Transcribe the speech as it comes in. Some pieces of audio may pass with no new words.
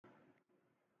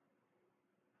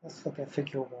Let's look at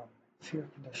figure 1, fear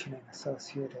conditioning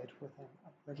associated with an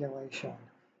upregulation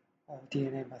of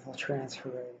DNA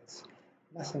methyltransferase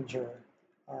messenger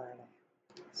RNA.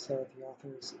 So the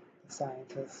authors, the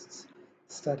scientists,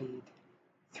 studied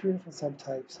 3 different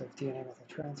subtypes of DNA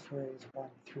methyltransferase, 1,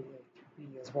 3A through B,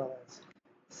 as well as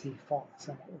C-FOS.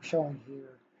 And what we're showing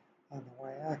here on the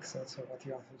y-axis, or what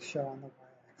the authors show on the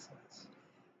y-axis,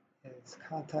 is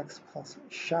context plus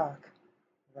shock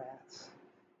rats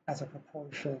as a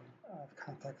proportion of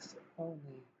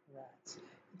context-only rats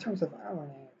in terms of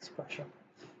RNA expression.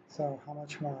 So how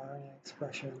much more RNA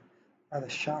expression are the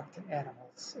shocked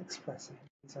animals expressing?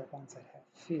 These are ones that have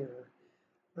fear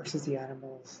versus the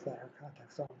animals that are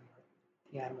context-only, or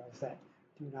the animals that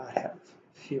do not have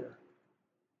fear.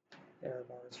 Error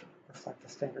bars reflect the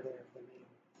standard error of the mean.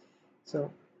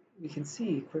 So we can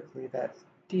see quickly that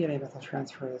DNA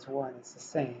methyltransferase 1 is the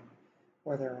same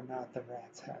whether or not the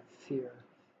rats have fear.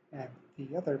 And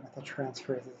the other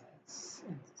methyltransferases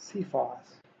in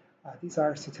C-FOS, these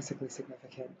are statistically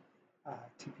significant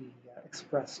to be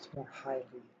expressed more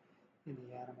highly in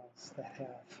the animals that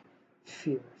have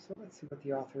fear. So let's see what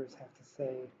the authors have to say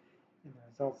in the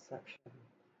results section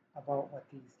about what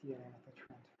these DNA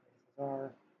methyltransferases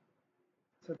are.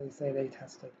 So they say they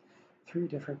tested 3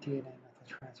 different DNA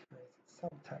methyltransferase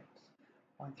subtypes,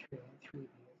 1, 3A, and 3B,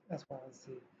 as well as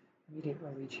the immediate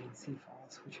early gene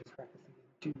C-FOS, which is rapidly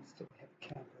induced in the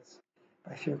hippocampus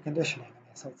by fear conditioning, and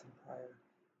they cite some prior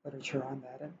literature on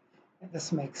that. And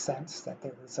this makes sense that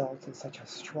the result is such a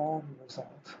strong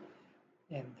result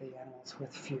in the animals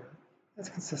with fear. It's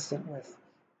consistent with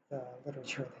the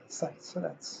literature they cite, so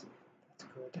that's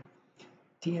good.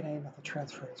 DNA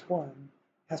methyltransferase 1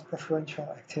 has preferential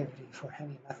activity for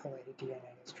hemimethylated DNA,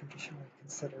 is traditionally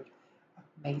considered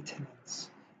a maintenance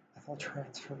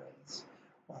methyltransferase,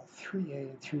 while 3A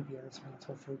and 3B are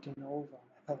responsible for de novo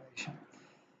methylation.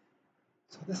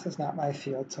 So this is not my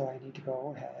field, so I need to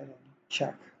go ahead and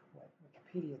check what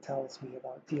Wikipedia tells me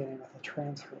about DNA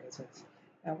methyltransferases.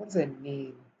 And what does it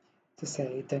mean to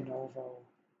say de novo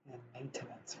and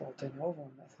maintenance? Well, de novo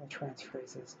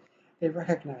methyltransferases, they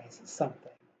recognize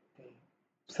something, they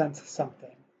sense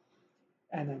something,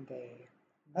 and then they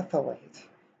methylate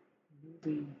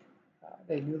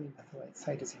they newly methylate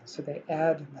cytosines. So they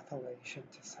add methylation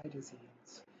to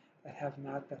cytosines that have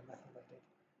not been methylated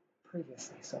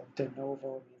previously. So de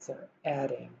novo means they're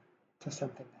adding to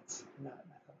something that's not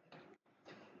methylated.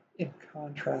 In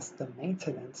contrast, the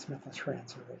maintenance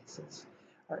methyltransferases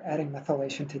are adding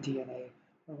methylation to DNA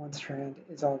when one strand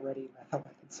is already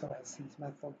methylated. So as these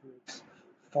methyl groups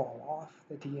fall off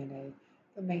the DNA,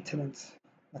 the maintenance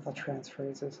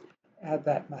methyltransferases add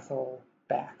that methyl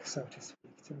back, so to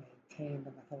speak, to maintain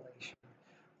the methylation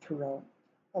throughout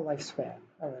a lifespan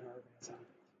of an organism.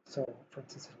 So, for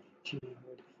instance, a gene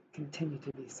would continue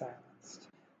to be silenced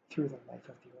through the life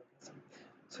of the organism.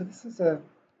 So this is a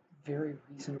very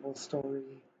reasonable story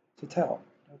to tell.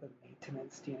 The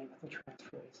maintenance DNA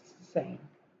methyltransferase is the same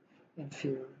in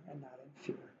fear and not in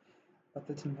fear, but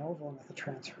the de novo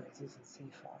methyltransferases in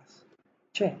C-FOS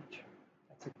change.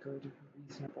 That's a good,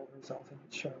 reasonable result, and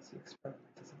it shows the experiment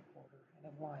is in order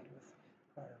and in line with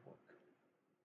prior work.